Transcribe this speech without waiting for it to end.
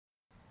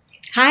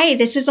Hi,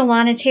 this is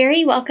Alana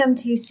Terry. Welcome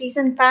to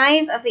Season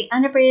 5 of the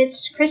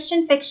Unabridged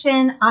Christian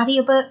Fiction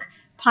audiobook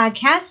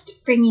podcast,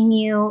 bringing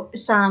you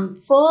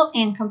some full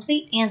and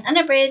complete and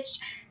unabridged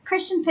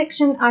Christian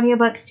fiction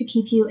audiobooks to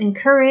keep you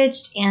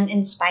encouraged and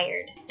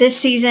inspired. This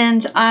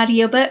season's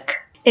audiobook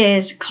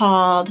is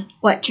called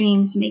What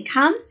Dreams May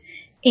Come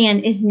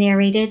and is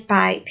narrated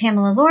by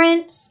Pamela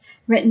Lawrence,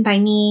 written by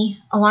me,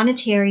 Alana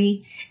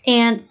Terry,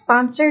 and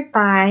sponsored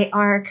by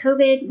our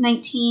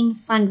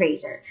COVID-19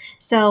 fundraiser.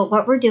 So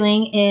what we're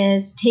doing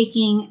is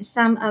taking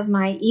some of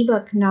my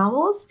ebook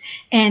novels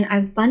and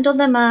I've bundled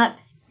them up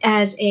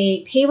as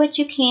a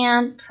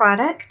pay-what-you-can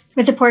product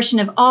with a portion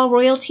of all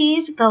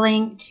royalties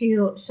going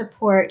to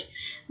support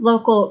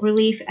local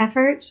relief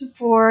efforts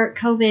for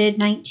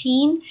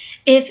COVID-19.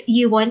 If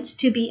you want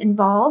to be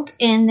involved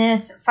in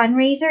this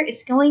fundraiser,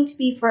 it's going to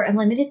be for a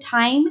limited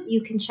time.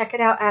 You can check it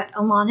out at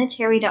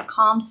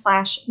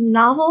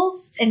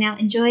alanaterry.com/novels. And now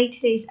enjoy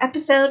today's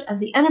episode of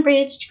the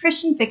Unabridged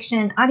Christian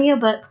Fiction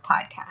audiobook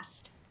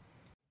podcast.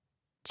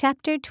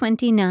 Chapter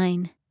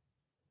 29.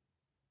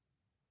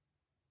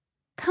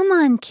 Come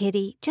on,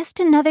 Kitty, just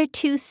another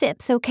 2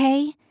 sips,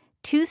 okay?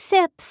 2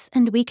 sips,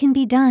 and we can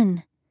be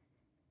done.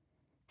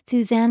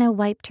 Susanna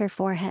wiped her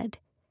forehead.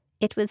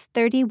 It was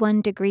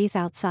 31 degrees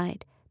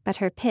outside, but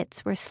her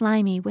pits were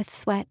slimy with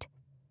sweat.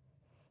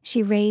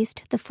 She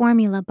raised the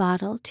formula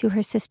bottle to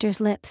her sister's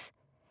lips.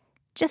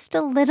 Just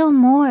a little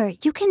more.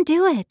 You can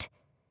do it.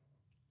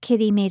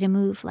 Kitty made a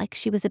move like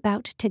she was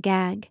about to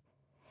gag.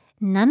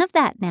 None of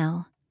that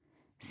now.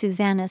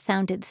 Susanna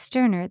sounded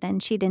sterner than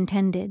she'd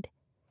intended.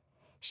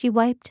 She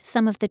wiped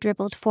some of the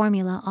dribbled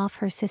formula off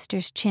her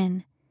sister's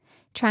chin,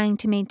 trying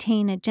to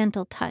maintain a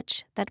gentle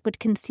touch that would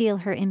conceal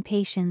her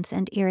impatience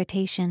and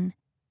irritation.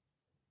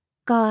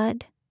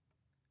 God,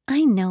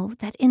 I know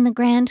that in the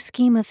grand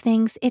scheme of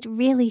things it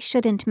really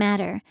shouldn't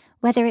matter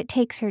whether it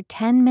takes her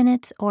 10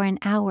 minutes or an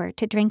hour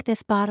to drink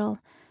this bottle,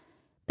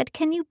 but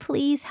can you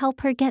please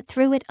help her get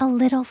through it a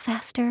little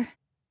faster?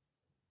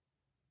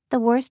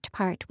 The worst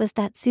part was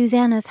that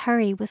Susanna's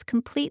hurry was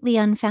completely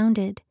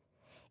unfounded.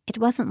 It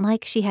wasn't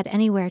like she had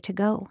anywhere to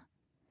go.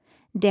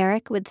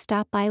 Derek would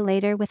stop by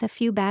later with a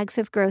few bags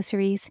of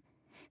groceries.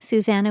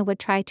 Susanna would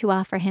try to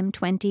offer him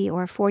 $20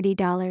 or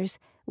 $40,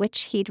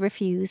 which he'd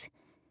refuse,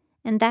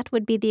 and that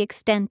would be the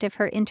extent of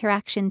her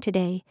interaction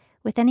today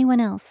with anyone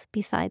else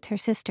besides her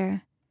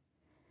sister.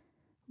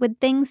 Would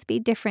things be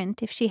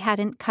different if she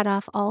hadn't cut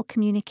off all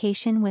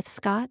communication with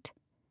Scott?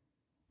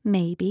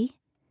 Maybe.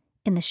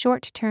 In the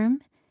short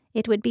term,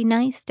 it would be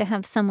nice to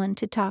have someone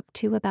to talk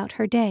to about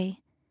her day.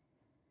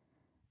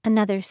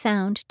 Another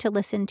sound to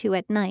listen to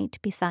at night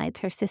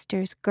besides her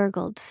sister's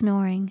gurgled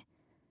snoring.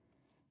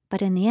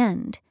 But in the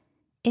end,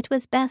 it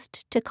was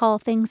best to call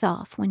things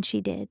off when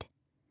she did.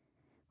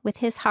 With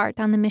his heart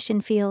on the mission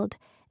field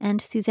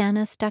and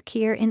Susanna stuck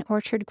here in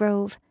Orchard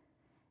Grove,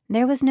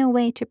 there was no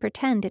way to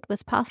pretend it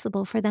was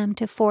possible for them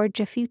to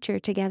forge a future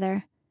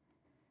together.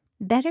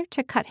 Better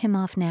to cut him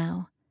off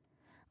now.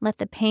 Let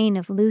the pain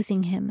of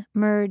losing him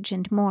merge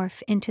and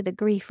morph into the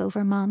grief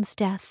over Mom's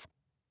death.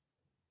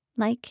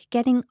 Like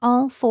getting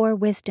all 4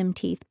 wisdom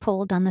teeth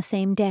pulled on the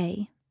same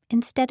day,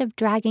 instead of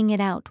dragging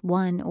it out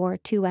 1 or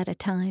 2 at a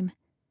time.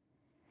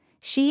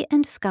 She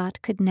and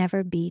Scott could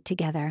never be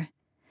together.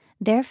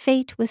 Their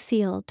fate was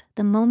sealed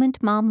the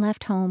moment Mom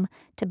left home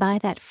to buy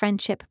that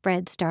friendship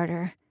bread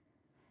starter.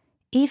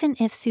 Even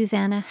if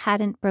Susanna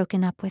hadn't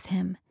broken up with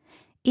him,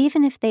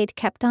 even if they'd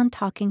kept on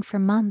talking for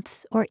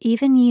months or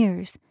even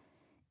years,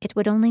 it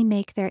would only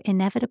make their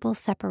inevitable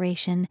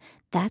separation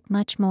that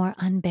much more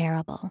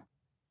unbearable.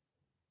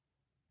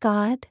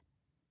 God,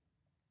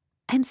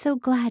 I'm so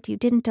glad you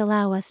didn't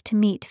allow us to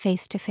meet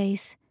face to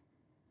face.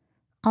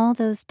 All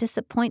those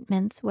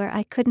disappointments where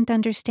I couldn't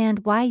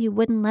understand why you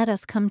wouldn't let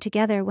us come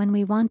together when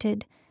we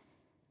wanted.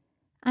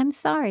 I'm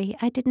sorry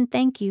I didn't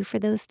thank you for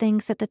those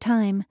things at the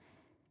time.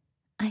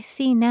 I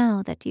see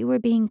now that you were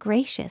being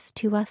gracious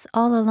to us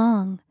all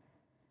along,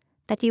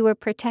 that you were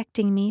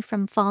protecting me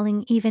from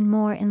falling even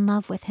more in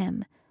love with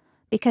him,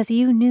 because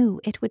you knew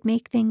it would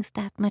make things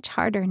that much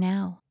harder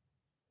now.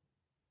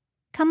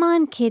 Come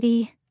on,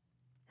 Kitty,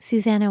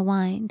 Susanna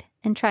whined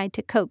and tried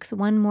to coax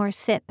one more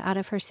sip out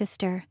of her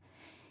sister.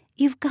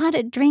 You've got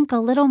to drink a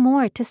little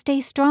more to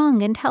stay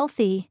strong and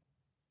healthy.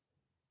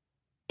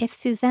 If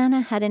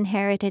Susanna had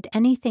inherited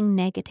anything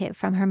negative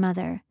from her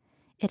mother,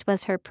 it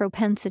was her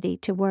propensity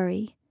to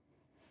worry.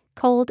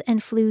 Cold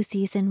and flu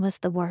season was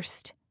the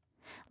worst.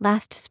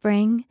 Last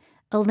spring,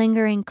 a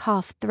lingering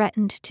cough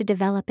threatened to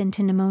develop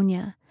into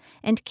pneumonia,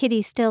 and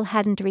Kitty still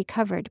hadn't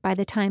recovered by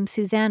the time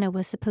Susanna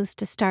was supposed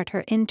to start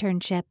her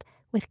internship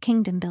with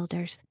Kingdom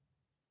Builders.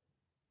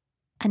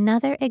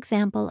 Another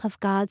example of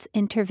God's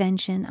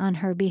intervention on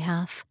her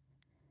behalf.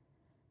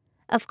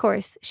 Of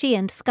course, she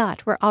and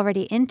Scott were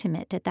already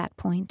intimate at that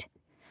point,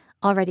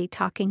 already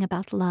talking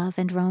about love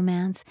and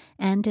romance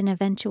and an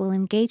eventual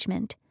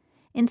engagement,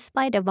 in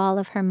spite of all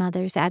of her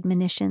mother's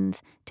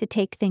admonitions to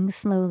take things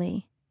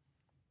slowly.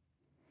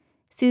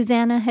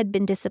 Susanna had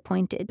been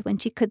disappointed when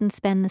she couldn't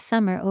spend the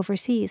summer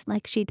overseas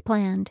like she'd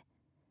planned.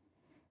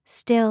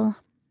 Still,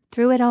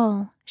 Through it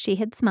all, she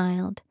had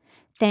smiled,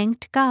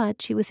 thanked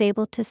God she was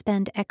able to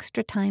spend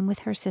extra time with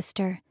her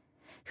sister,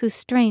 whose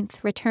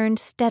strength returned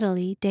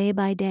steadily day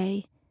by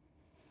day.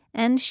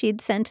 And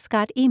she'd sent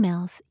Scott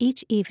emails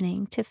each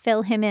evening to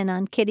fill him in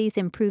on Kitty's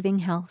improving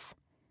health.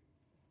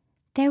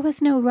 There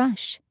was no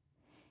rush.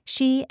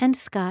 She and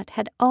Scott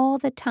had all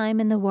the time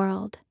in the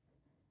world.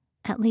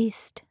 At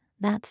least,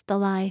 that's the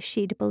lie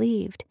she'd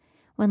believed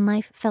when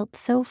life felt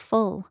so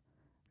full,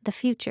 the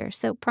future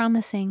so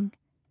promising.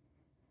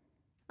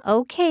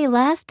 "Okay,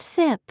 last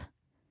sip."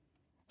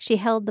 She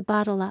held the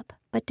bottle up,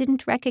 but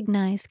didn't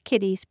recognize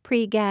Kitty's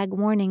pre-gag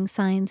warning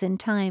signs in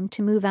time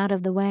to move out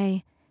of the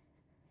way.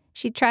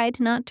 She tried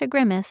not to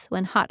grimace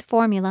when hot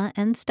formula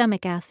and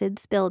stomach acid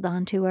spilled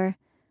onto her.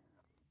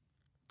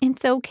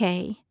 "It's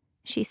okay,"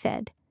 she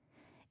said,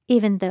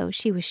 even though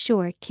she was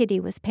sure Kitty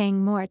was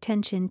paying more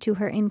attention to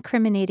her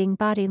incriminating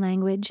body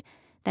language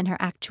than her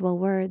actual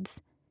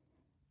words.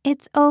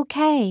 "It's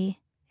okay,"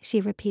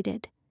 she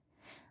repeated.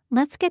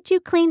 "Let's get you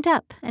cleaned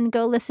up and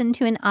go listen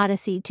to an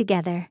Odyssey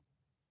together."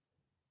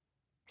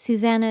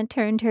 Susanna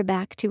turned her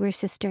back to her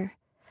sister,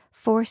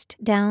 forced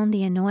down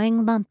the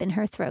annoying lump in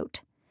her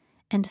throat,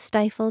 and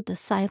stifled a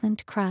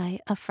silent cry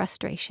of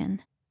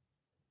frustration.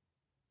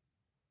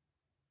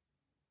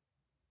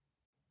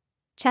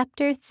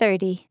 Chapter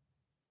 30.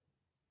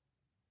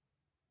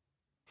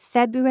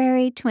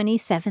 February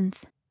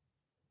 27th.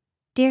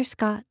 Dear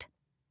Scott,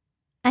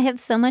 I have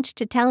so much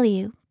to tell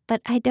you,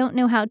 but I don't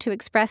know how to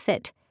express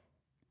it.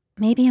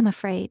 Maybe I'm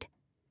afraid.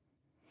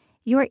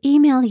 Your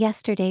email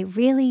yesterday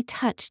really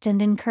touched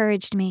and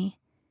encouraged me.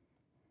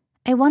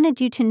 I wanted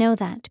you to know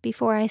that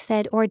before I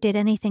said or did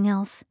anything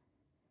else.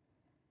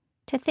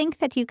 To think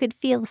that you could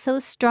feel so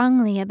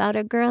strongly about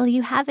a girl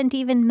you haven't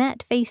even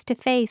met face to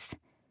face.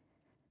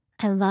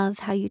 I love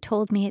how you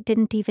told me it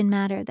didn't even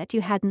matter that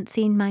you hadn't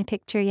seen my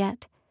picture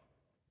yet.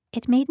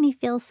 It made me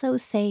feel so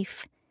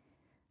safe,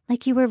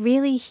 like you were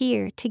really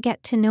here to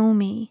get to know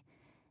me.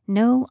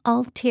 No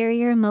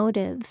ulterior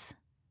motives.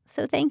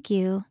 So thank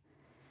you.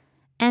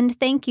 And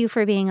thank you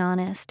for being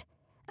honest.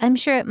 I'm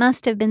sure it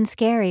must have been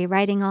scary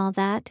writing all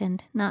that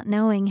and not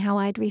knowing how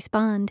I'd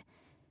respond.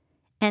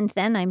 And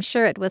then I'm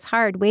sure it was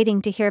hard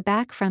waiting to hear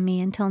back from me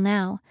until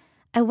now.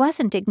 I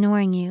wasn't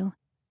ignoring you.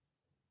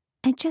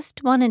 I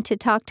just wanted to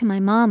talk to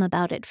my mom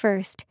about it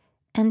first,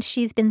 and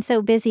she's been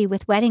so busy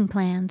with wedding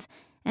plans,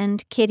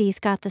 and Kitty's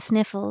got the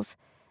sniffles,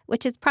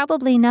 which is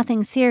probably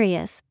nothing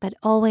serious, but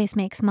always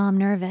makes Mom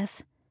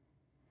nervous.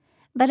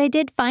 But I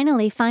did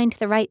finally find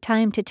the right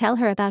time to tell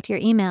her about your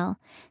email,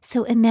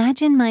 so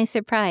imagine my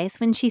surprise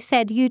when she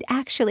said you'd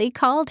actually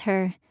called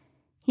her.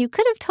 You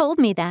could have told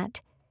me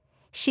that.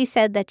 She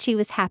said that she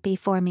was happy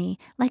for me,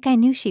 like I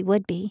knew she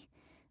would be.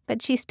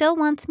 But she still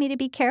wants me to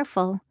be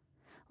careful.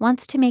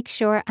 Wants to make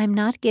sure I'm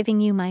not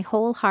giving you my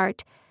whole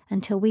heart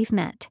until we've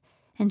met,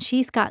 and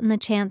she's gotten the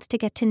chance to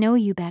get to know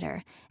you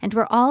better, and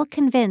we're all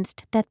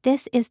convinced that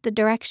this is the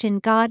direction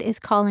God is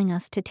calling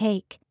us to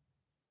take.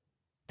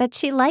 But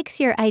she likes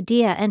your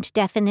idea and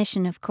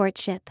definition of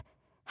courtship,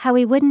 how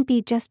we wouldn't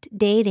be just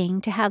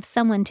dating to have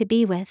someone to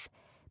be with,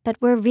 but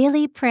we're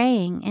really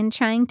praying and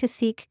trying to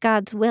seek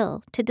God's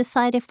will to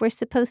decide if we're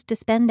supposed to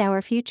spend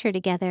our future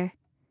together.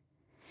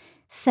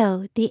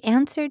 So, the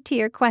answer to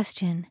your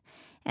question,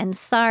 and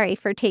sorry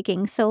for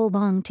taking so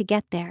long to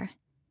get there,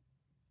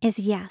 is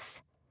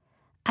yes.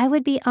 I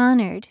would be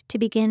honored to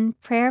begin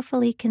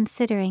prayerfully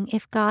considering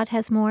if God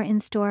has more in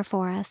store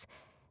for us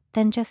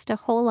than just a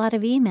whole lot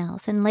of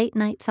emails and late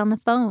nights on the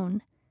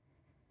phone.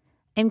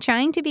 I'm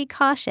trying to be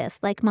cautious,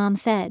 like Mom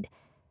said,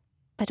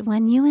 but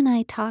when you and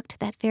I talked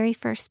that very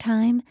first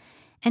time,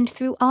 and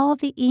through all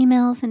the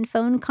emails and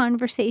phone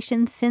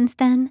conversations since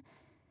then,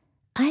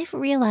 I've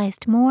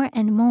realized more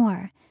and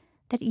more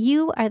that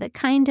you are the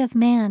kind of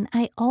man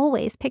I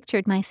always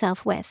pictured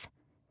myself with.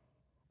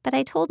 But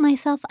I told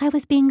myself I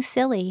was being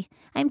silly.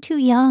 I'm too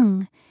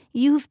young.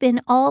 You've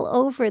been all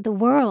over the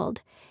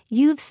world.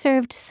 You've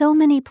served so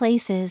many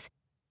places,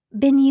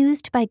 been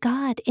used by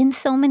God in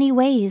so many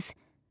ways.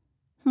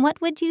 What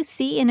would you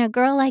see in a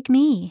girl like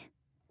me?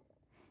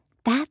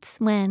 That's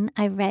when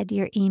I read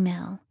your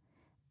email.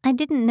 I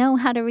didn't know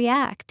how to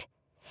react.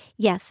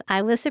 Yes,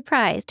 I was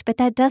surprised, but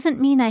that doesn't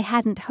mean I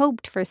hadn't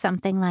hoped for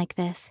something like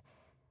this.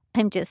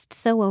 I'm just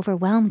so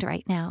overwhelmed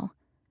right now.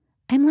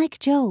 I'm like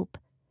Job.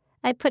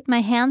 I put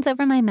my hands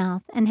over my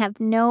mouth and have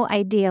no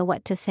idea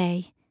what to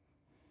say.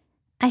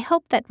 I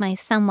hope that my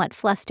somewhat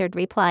flustered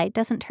reply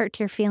doesn't hurt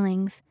your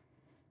feelings.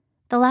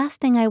 The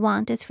last thing I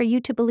want is for you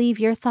to believe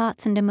your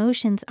thoughts and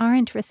emotions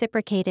aren't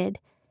reciprocated.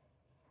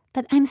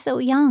 But I'm so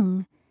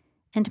young,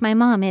 and my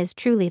mom is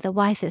truly the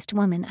wisest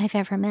woman I've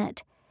ever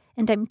met,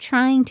 and I'm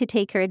trying to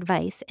take her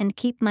advice and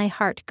keep my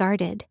heart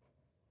guarded.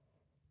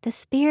 The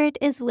spirit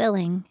is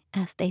willing,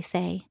 as they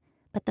say,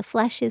 but the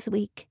flesh is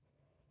weak.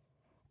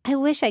 I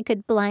wish I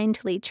could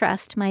blindly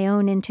trust my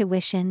own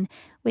intuition,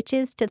 which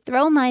is to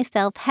throw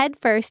myself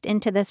headfirst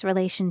into this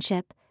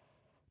relationship.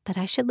 But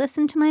I should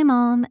listen to my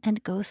mom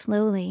and go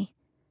slowly.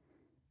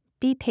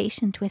 Be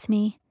patient with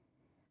me.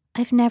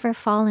 I've never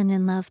fallen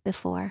in love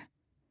before.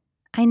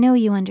 I know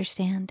you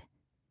understand.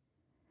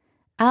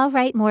 I'll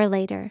write more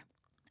later.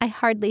 I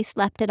hardly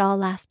slept at all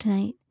last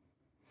night.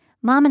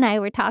 Mom and I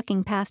were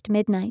talking past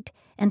midnight,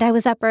 and I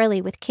was up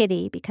early with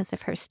Kitty because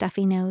of her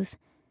stuffy nose.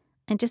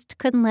 I just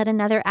couldn't let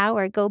another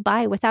hour go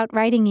by without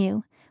writing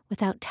you,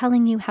 without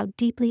telling you how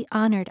deeply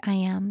honored I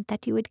am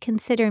that you would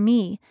consider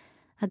me,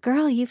 a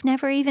girl you've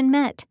never even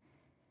met.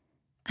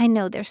 I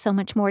know there's so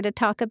much more to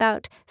talk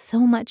about, so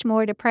much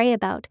more to pray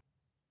about,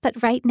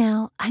 but right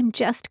now I'm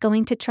just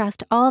going to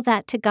trust all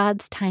that to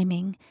God's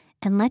timing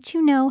and let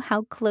you know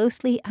how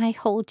closely I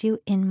hold you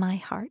in my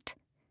heart.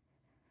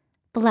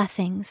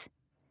 Blessings.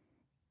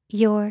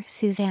 Your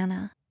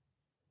Susanna.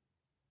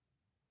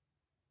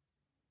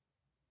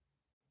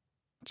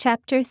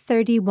 Chapter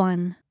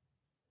 31.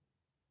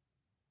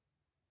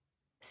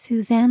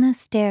 Susanna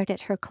stared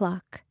at her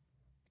clock,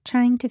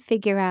 trying to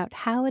figure out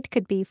how it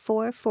could be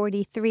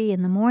 4:43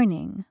 in the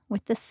morning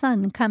with the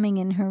sun coming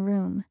in her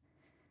room.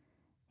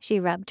 She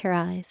rubbed her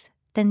eyes,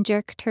 then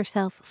jerked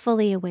herself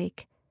fully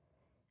awake.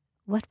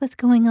 What was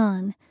going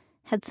on?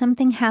 Had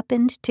something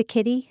happened to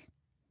Kitty?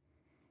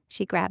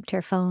 She grabbed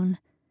her phone.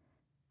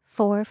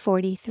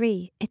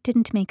 4:43. It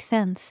didn't make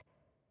sense.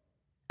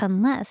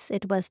 Unless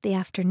it was the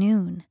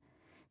afternoon.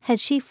 Had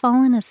she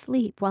fallen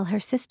asleep while her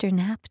sister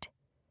napped?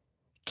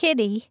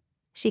 "Kitty,"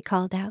 she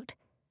called out,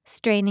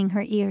 straining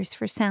her ears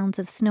for sounds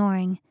of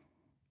snoring.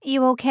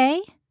 "You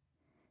okay?"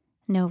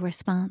 No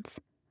response.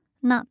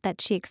 Not that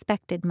she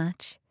expected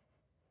much.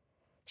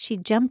 She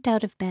jumped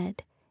out of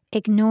bed,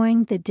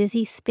 ignoring the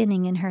dizzy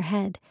spinning in her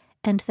head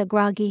and the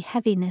groggy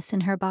heaviness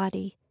in her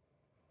body.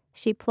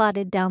 She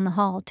plodded down the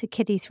hall to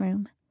Kitty's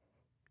room.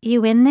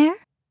 "You in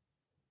there?"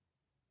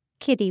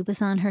 Kitty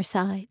was on her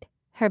side,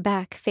 her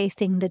back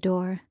facing the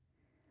door.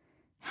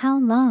 How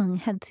long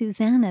had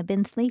Susanna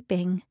been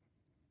sleeping?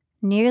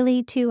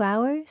 Nearly 2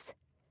 hours?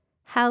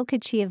 How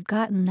could she have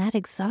gotten that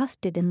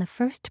exhausted in the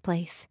first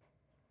place?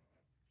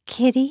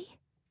 "Kitty?"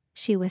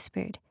 she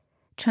whispered,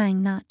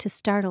 trying not to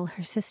startle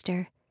her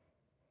sister.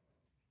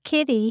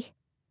 "Kitty?"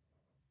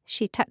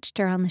 She touched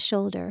her on the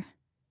shoulder.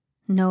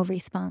 No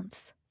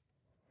response.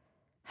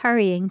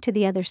 Hurrying to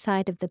the other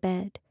side of the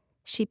bed,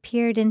 she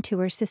peered into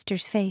her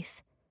sister's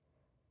face.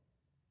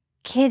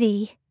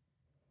 "Kitty!"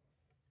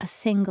 A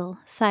single,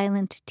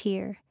 silent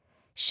tear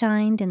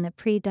shined in the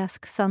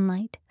pre-dusk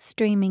sunlight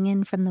streaming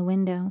in from the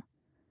window.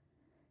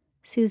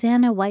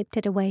 Susanna wiped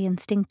it away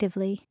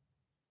instinctively.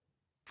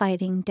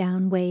 Fighting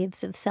down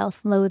waves of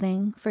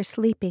self-loathing for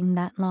sleeping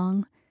that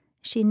long,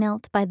 she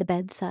knelt by the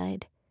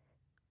bedside.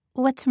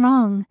 "What's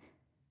wrong?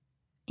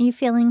 You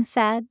feeling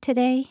sad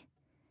today?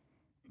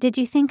 Did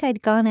you think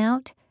I'd gone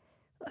out?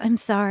 I'm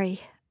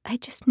sorry. I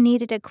just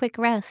needed a quick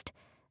rest.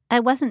 I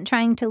wasn't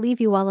trying to leave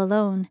you all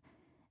alone.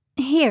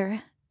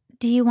 Here,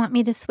 do you want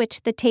me to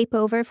switch the tape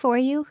over for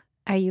you?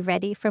 Are you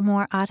ready for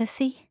more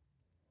Odyssey?"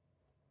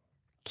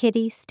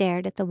 Kitty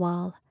stared at the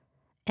wall,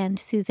 and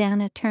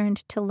Susanna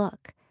turned to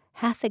look,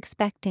 half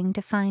expecting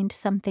to find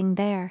something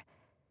there.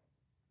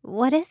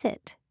 "What is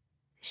it?"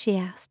 she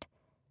asked.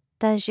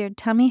 "Does your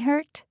tummy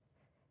hurt?"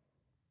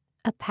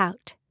 A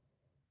pout.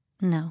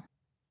 "No."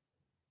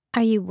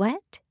 "Are you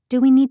wet? Do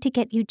we need to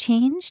get you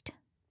changed?"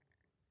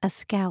 A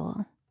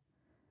scowl.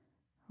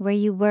 "Were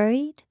you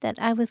worried that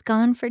I was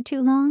gone for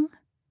too long?"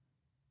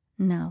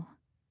 No.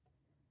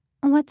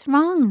 "What's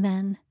wrong,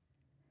 then?"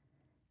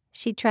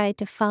 She tried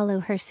to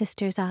follow her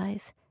sister's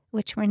eyes,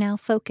 which were now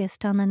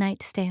focused on the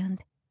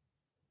nightstand.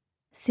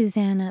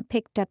 Susanna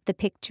picked up the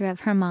picture of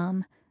her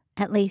mom,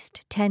 at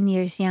least 10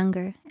 years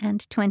younger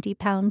and 20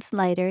 pounds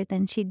lighter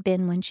than she'd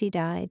been when she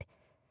died.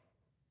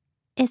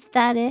 "Is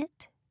that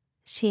it?"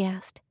 she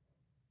asked.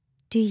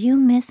 "Do you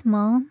miss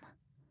Mom?"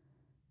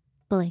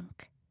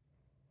 Blink.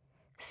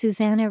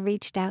 Susanna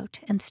reached out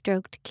and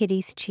stroked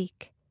Kitty's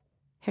cheek.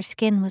 Her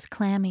skin was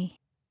clammy.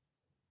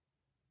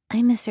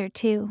 "I miss her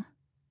too."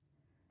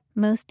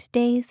 Most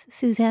days,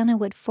 Susanna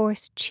would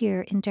force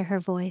cheer into her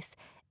voice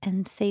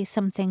and say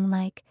something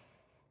like,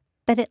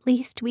 "But at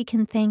least we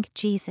can thank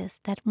Jesus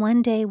that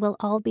one day we'll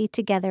all be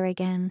together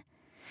again,"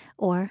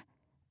 or,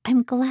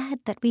 "I'm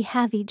glad that we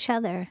have each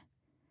other."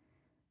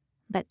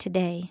 But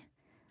today,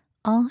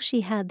 all she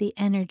had the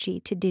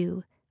energy to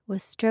do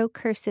was stroke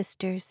her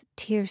sister's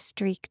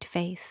tear-streaked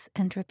face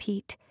and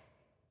repeat,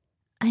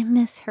 "I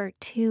miss her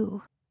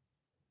too."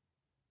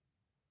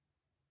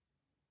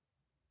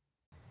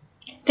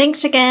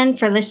 Thanks again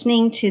for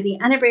listening to the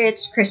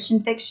Unabridged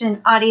Christian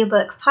Fiction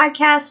audiobook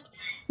podcast.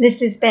 This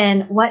has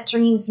been What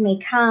Dreams May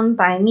Come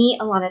by me,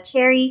 Alana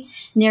Terry,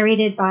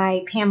 narrated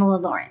by Pamela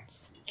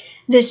Lawrence.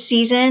 This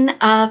season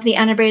of the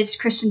Unabridged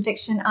Christian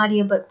Fiction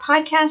audiobook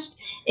podcast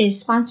is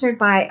sponsored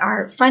by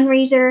our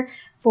fundraiser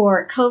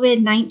for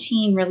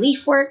COVID-19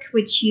 relief work,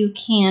 which you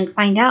can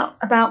find out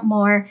about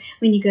more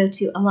when you go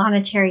to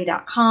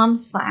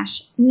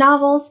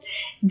alanaterry.com/novels.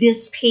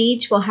 This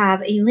page will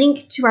have a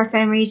link to our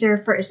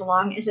fundraiser for as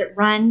long as it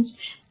runs.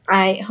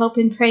 I hope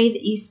and pray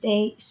that you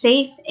stay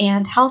safe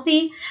and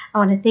healthy. I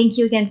want to thank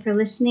you again for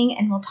listening,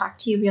 and we'll talk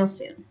to you real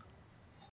soon.